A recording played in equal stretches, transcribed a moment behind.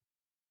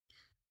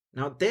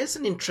Now, there's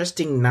an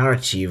interesting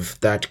narrative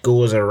that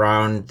goes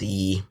around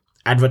the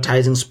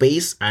advertising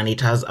space, and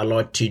it has a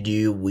lot to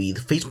do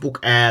with Facebook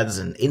ads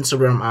and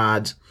Instagram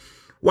ads,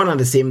 one and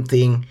the same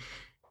thing.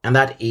 And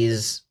that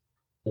is,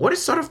 what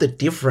is sort of the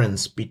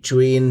difference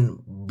between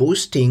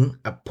boosting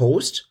a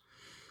post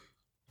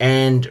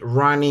and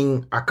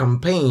running a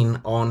campaign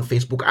on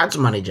Facebook Ads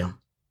Manager?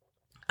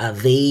 Are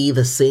they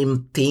the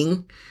same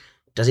thing?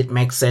 Does it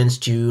make sense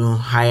to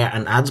hire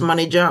an ads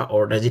manager,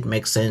 or does it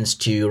make sense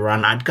to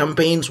run ad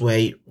campaigns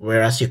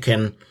whereas you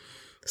can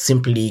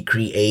simply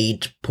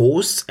create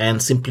posts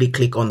and simply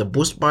click on the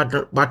boost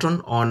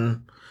button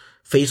on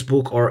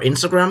Facebook or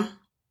Instagram?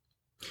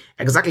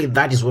 Exactly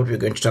that is what we're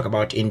going to talk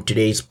about in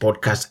today's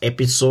podcast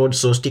episode.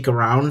 So stick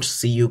around.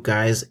 See you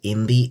guys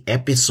in the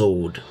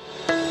episode.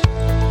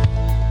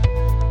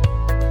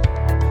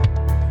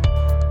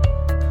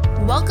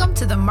 Welcome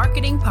to the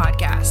Marketing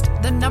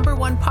Podcast, the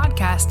 #1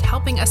 podcast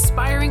helping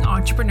aspiring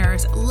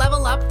entrepreneurs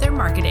level up their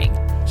marketing.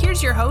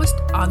 Here's your host,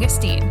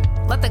 Augustine.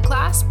 Let the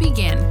class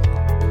begin.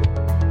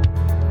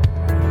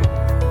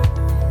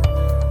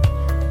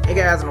 Hey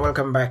guys, and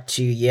welcome back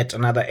to yet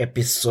another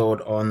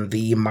episode on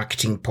the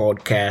Marketing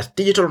Podcast,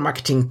 Digital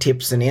Marketing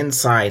Tips and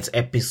Insights,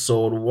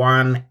 episode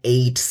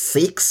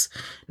 186.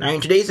 Now,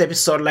 in today's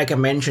episode, like I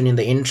mentioned in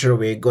the intro,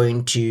 we're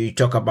going to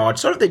talk about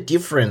sort of the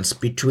difference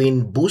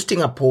between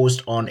boosting a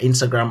post on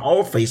Instagram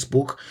or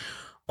Facebook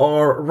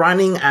or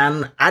running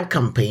an ad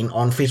campaign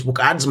on Facebook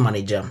Ads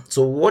Manager.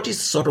 So what is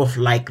sort of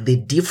like the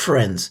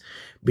difference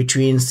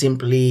between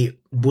simply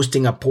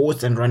boosting a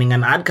post and running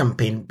an ad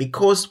campaign?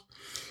 Because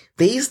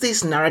there is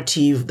this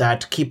narrative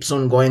that keeps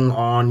on going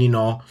on,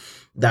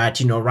 that,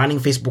 running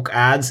Facebook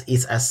ads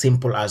is as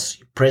simple as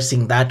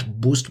pressing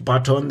that boost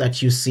button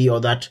that you see, or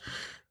that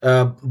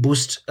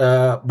boost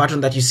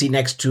button that you see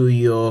next to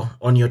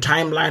on your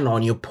timeline,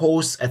 on your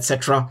posts,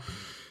 etc.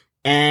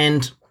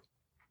 And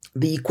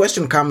the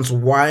question comes,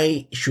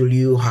 why should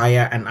you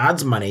hire an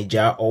ads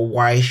manager, or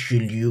why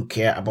should you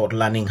care about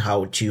learning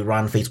how to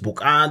run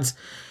Facebook ads?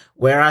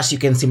 Whereas you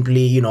can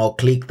simply,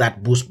 click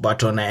that boost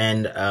button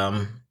and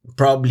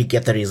probably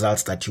get the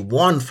results that you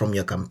want from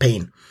your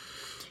campaign.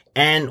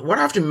 And what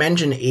I have to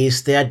mention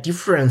is there are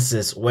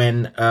differences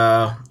when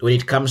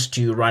it comes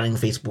to running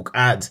Facebook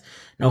ads.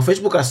 Now,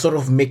 Facebook has sort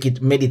of made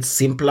it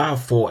simpler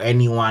for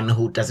anyone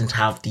who doesn't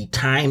have the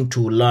time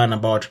to learn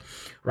about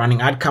running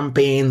ad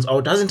campaigns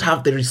or doesn't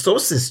have the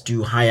resources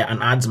to hire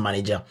an ads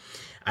manager.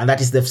 And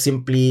that is they've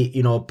simply,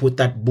 put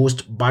that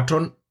boost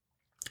button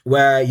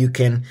where you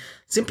can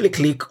simply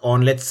click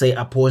on, let's say,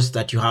 a post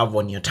that you have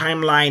on your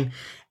timeline,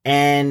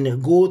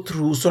 and go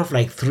through sort of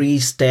like 3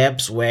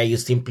 steps where you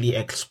simply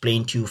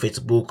explain to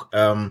Facebook,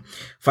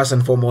 first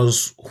and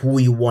foremost, who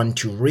you want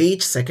to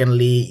reach.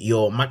 Secondly,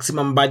 your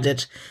maximum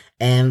budget.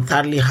 And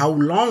thirdly, how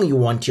long you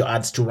want your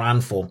ads to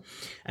run for.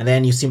 And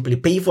then you simply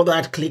pay for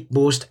that, click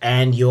boost,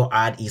 and your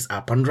ad is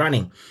up and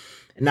running.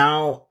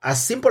 Now,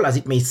 as simple as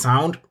it may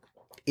sound,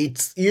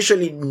 it's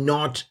usually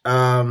not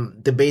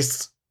the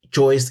best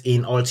choice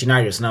in all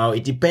scenarios. Now,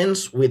 it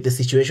depends with the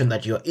situation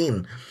that you're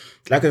in.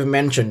 Like I've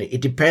mentioned, it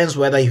depends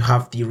whether you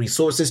have the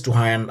resources to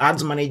hire an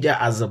ads manager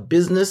as a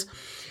business.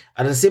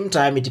 At the same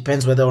time, it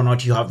depends whether or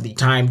not you have the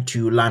time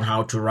to learn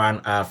how to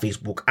run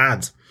Facebook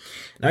ads.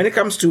 Now, when it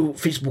comes to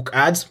Facebook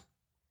ads,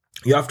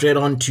 you have to head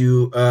on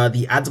to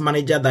the ads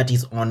manager that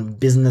is on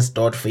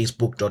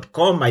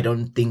business.facebook.com. I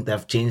don't think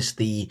they've changed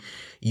the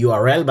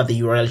URL, but the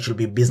URL should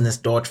be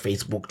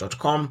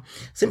business.facebook.com.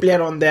 Simply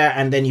head on there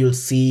and then you'll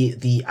see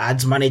the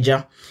ads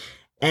manager.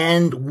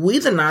 And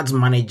with an ads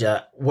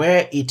manager,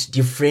 where it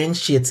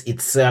differentiates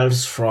itself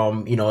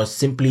from,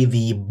 simply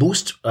the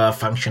boost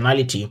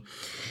functionality,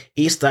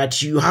 is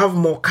that you have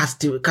more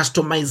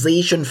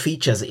customization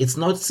features. It's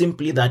not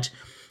simply that,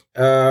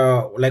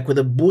 like with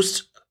the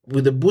boost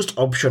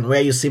option,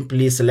 where you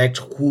simply select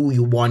who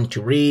you want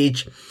to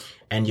reach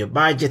and your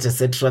budget,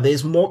 etc.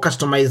 There's more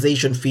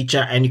customization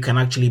feature, and you can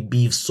actually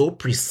be so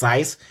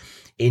precise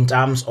in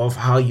terms of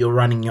how you're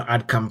running your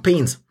ad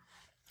campaigns.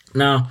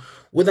 Now,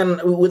 with a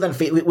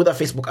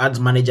Facebook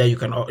Ads Manager, you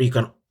can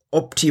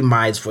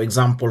optimize, for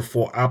example,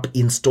 for app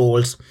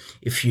installs.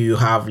 If you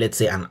have, let's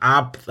say, an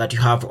app that you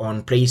have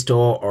on Play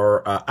Store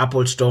or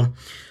Apple Store,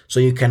 so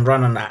you can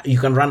run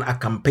a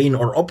campaign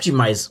or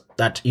optimize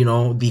that,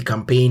 the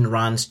campaign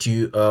runs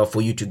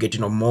for you to get,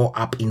 more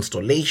app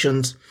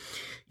installations.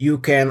 You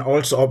can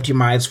also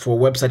optimize for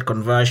website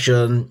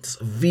conversions,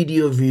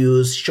 video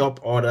views,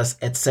 shop orders,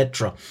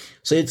 etc.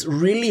 So it's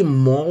really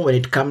more when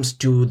it comes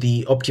to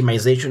the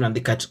optimization and the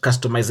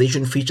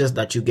customization features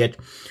that you get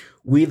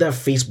with a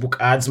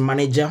Facebook Ads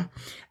Manager.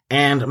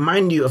 And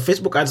mind you, a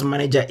Facebook Ads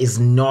Manager is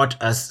not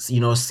as,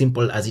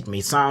 simple as it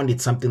may sound.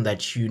 It's something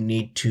that you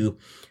need to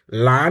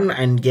learn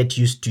and get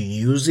used to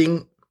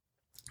using.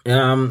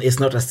 It's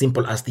not as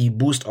simple as the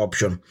boost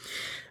option.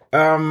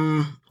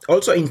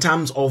 Also, in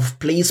terms of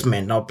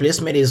placement, now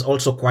placement is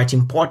also quite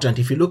important.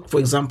 If you look, for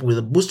example, with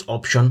the boost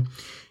option,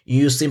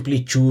 you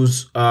simply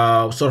choose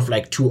sort of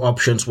like two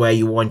options where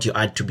you want your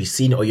ad to be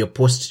seen or your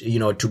post,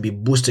 to be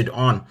boosted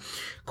on.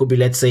 Could be,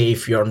 let's say,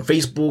 if you're on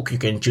Facebook, you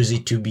can choose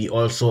it to be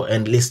also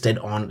enlisted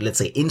on, let's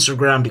say,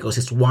 Instagram, because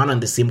it's one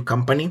and the same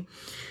company.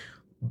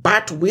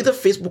 But with the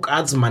Facebook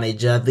Ads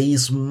Manager, there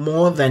is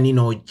more than,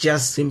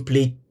 just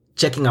simply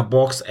checking a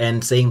box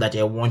and saying that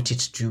I want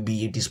it to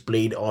be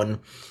displayed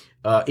on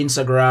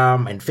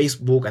Instagram and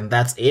Facebook, and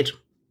that's it.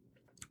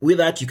 With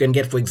that, you can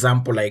get, for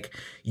example, like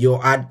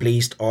your ad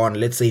placed on,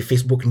 let's say,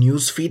 Facebook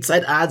news feed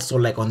side ads, so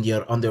like on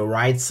the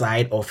right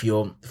side of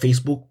your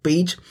Facebook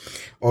page,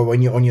 or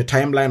when you're on your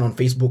timeline on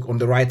Facebook on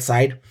the right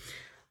side.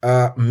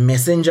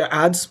 Messenger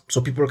ads, so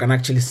people can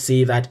actually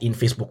see that in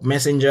Facebook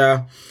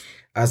Messenger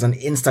as an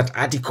instant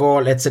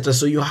article, etc.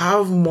 So you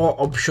have more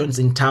options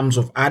in terms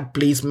of ad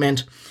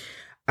placement.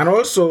 And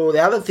also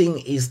the other thing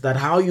is that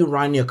how you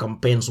run your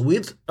campaigns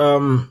with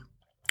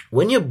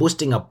when you're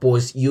boosting a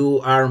post, you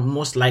are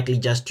most likely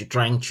just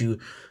trying to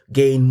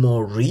gain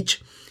more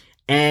reach.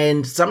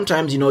 And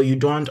sometimes, you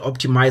don't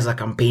optimize a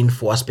campaign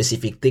for a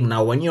specific thing.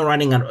 Now, when you're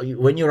running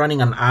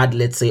an ad,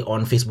 let's say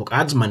on Facebook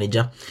Ads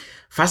Manager,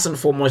 first and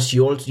foremost,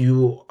 you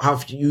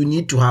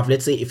need to have,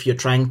 let's say, if you're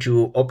trying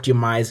to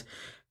optimize,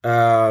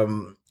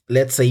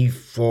 let's say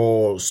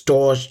for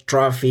store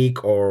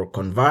traffic or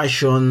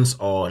conversions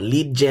or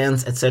lead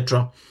gens,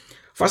 etc.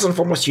 First and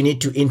foremost, you need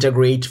to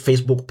integrate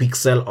Facebook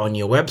Pixel on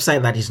your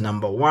website. That is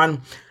number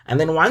one. And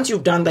then once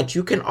you've done that,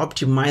 you can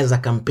optimize a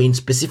campaign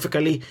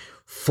specifically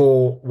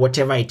for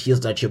whatever it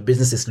is that your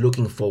business is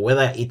looking for,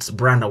 whether it's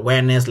brand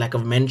awareness, like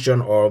I've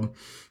mentioned, or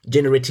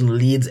generating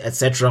leads,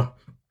 etc.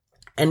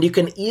 And you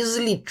can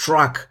easily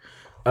track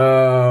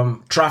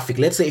traffic.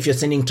 Let's say if you're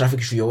sending traffic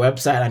to your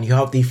website and you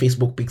have the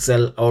Facebook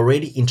Pixel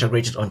already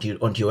integrated onto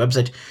your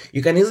website,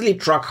 you can easily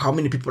track how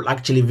many people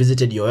actually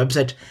visited your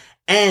website.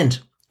 And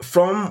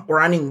from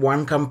running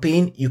one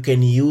campaign, you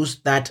can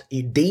use that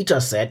data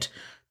set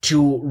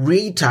to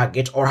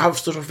retarget or have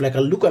sort of like a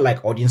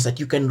lookalike audience that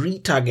you can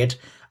retarget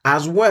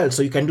as well.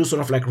 So you can do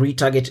sort of like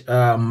retarget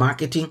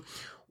marketing.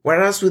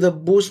 Whereas with a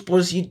boost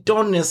post, you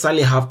don't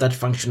necessarily have that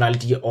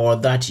functionality or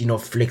that,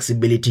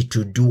 flexibility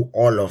to do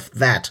all of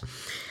that.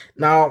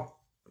 Now,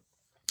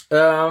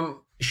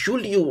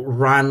 should you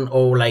run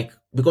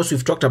because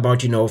we've talked about,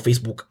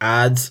 Facebook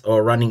ads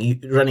or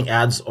running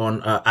ads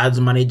on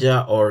Ads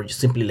Manager or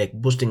simply like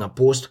boosting a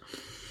post.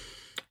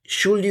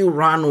 Should you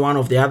run one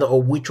of the other,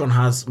 or which one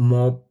has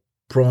more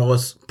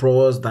pros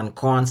than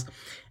cons?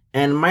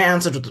 And my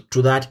answer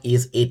to that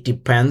is it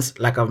depends.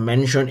 Like I've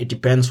mentioned, it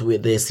depends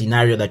with the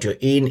scenario that you're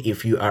in.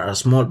 If you are a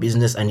small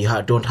business and you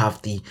don't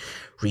have the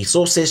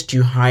resources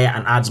to hire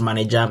an ads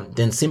manager,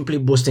 then simply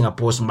boosting a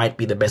post might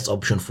be the best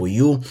option for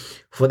you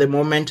for the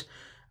moment.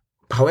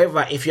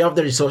 However, if you have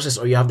the resources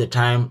or you have the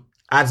time,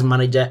 Ads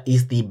Manager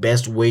is the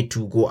best way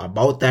to go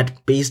about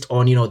that based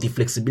on, the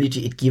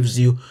flexibility it gives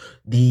you,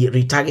 the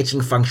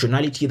retargeting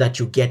functionality that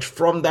you get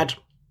from that.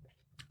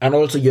 And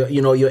also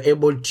you're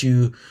able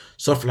to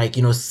sort of like,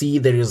 see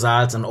the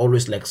results and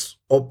always like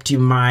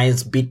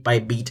optimize bit by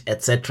bit,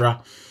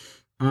 etc.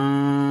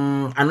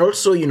 And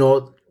also,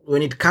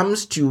 when it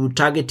comes to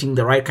targeting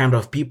the right kind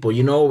of people,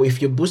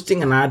 if you're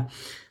boosting an ad,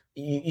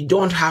 you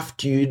don't have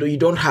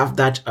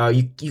that,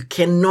 you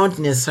cannot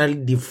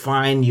necessarily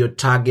define your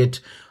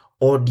target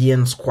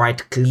audience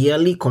quite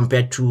clearly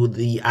compared to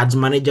the Ads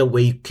Manager,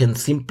 where you can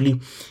simply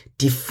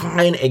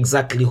define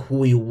exactly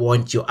who you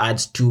want your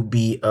ads to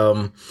be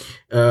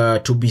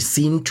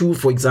seen to.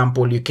 For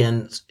example, you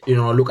can,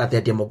 look at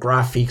their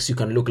demographics. You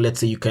can look, let's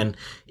say you can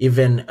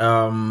even,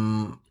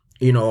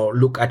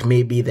 look at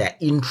maybe their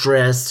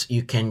interests.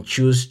 You can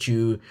choose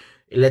to,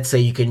 let's say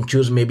you can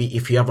choose maybe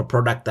if you have a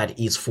product that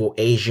is for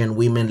Asian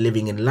women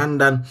living in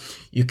London,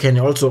 you can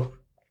also,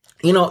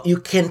 you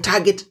can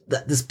target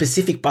the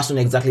specific person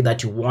exactly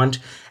that you want.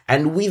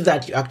 And with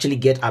that, you actually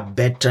get a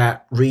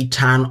better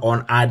return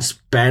on ad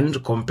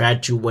spend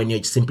compared to when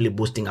you're simply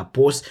boosting a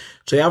post.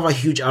 So you have a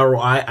huge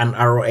ROI and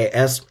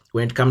ROAS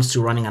when it comes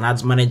to running an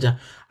ads manager.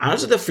 And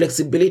also the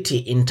flexibility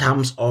in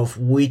terms of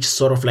which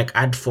sort of like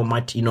ad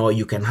format,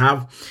 you can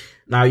have.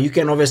 Now you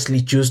can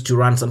obviously choose to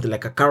run something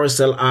like a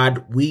carousel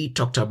ad. We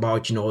talked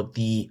about,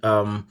 the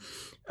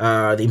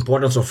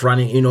importance of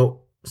running,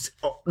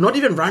 not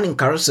even running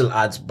carousel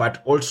ads,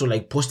 but also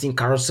like posting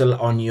carousel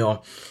on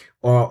your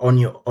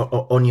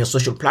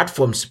social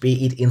platforms,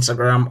 be it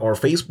Instagram or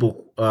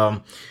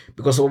Facebook.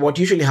 Because what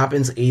usually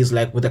happens is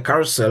like with a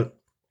carousel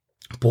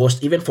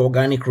post, even for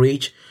organic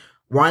reach,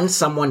 once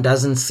someone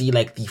doesn't see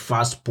like the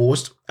first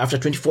post after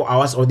 24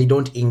 hours, or they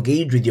don't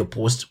engage with your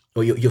post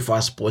or your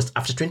first post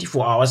after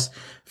 24 hours,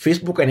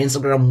 Facebook and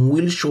Instagram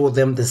will show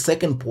them the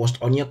second post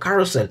on your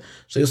carousel.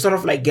 So you sort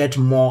of like get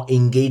more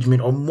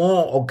engagement or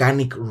more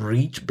organic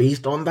reach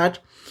based on that.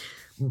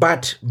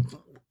 But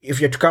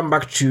if you're to come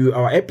back to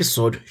our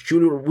episode,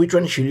 which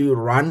one should you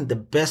run? The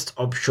best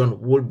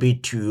option would be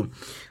to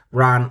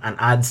run an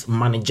ads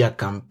manager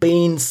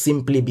campaign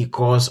simply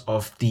because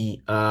of the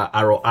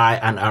ROI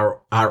and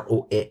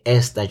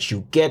ROAS that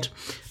you get,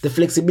 the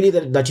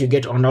flexibility that you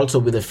get, and also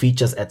with the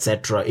features,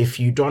 etc. If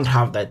you don't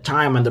have that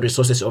time and the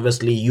resources,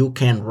 obviously you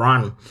can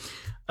run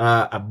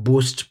a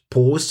boost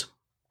post.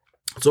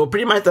 So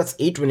pretty much that's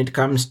it when it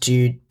comes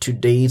to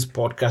today's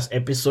podcast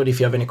episode.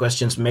 If you have any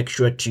questions, make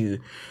sure to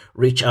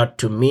reach out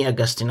to me,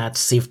 Augustine, at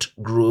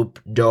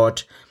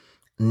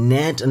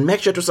siftgroup.net, and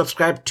make sure to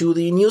subscribe to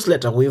the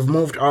newsletter. We've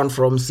moved on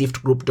from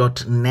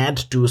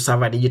siftgroup.net to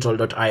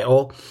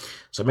serverdigital.io.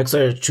 So make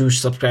sure to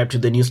subscribe to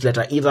the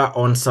newsletter either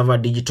on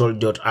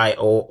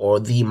serverdigital.io or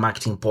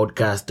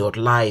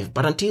themarketingpodcast.live.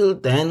 But until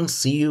then,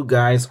 see you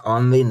guys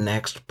on the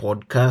next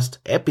podcast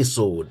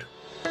episode.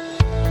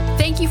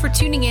 Thank you for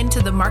tuning in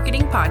to the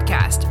Marketing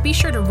Podcast. Be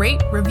sure to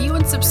rate, review,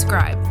 and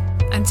subscribe.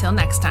 Until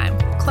next time,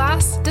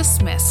 class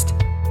dismissed.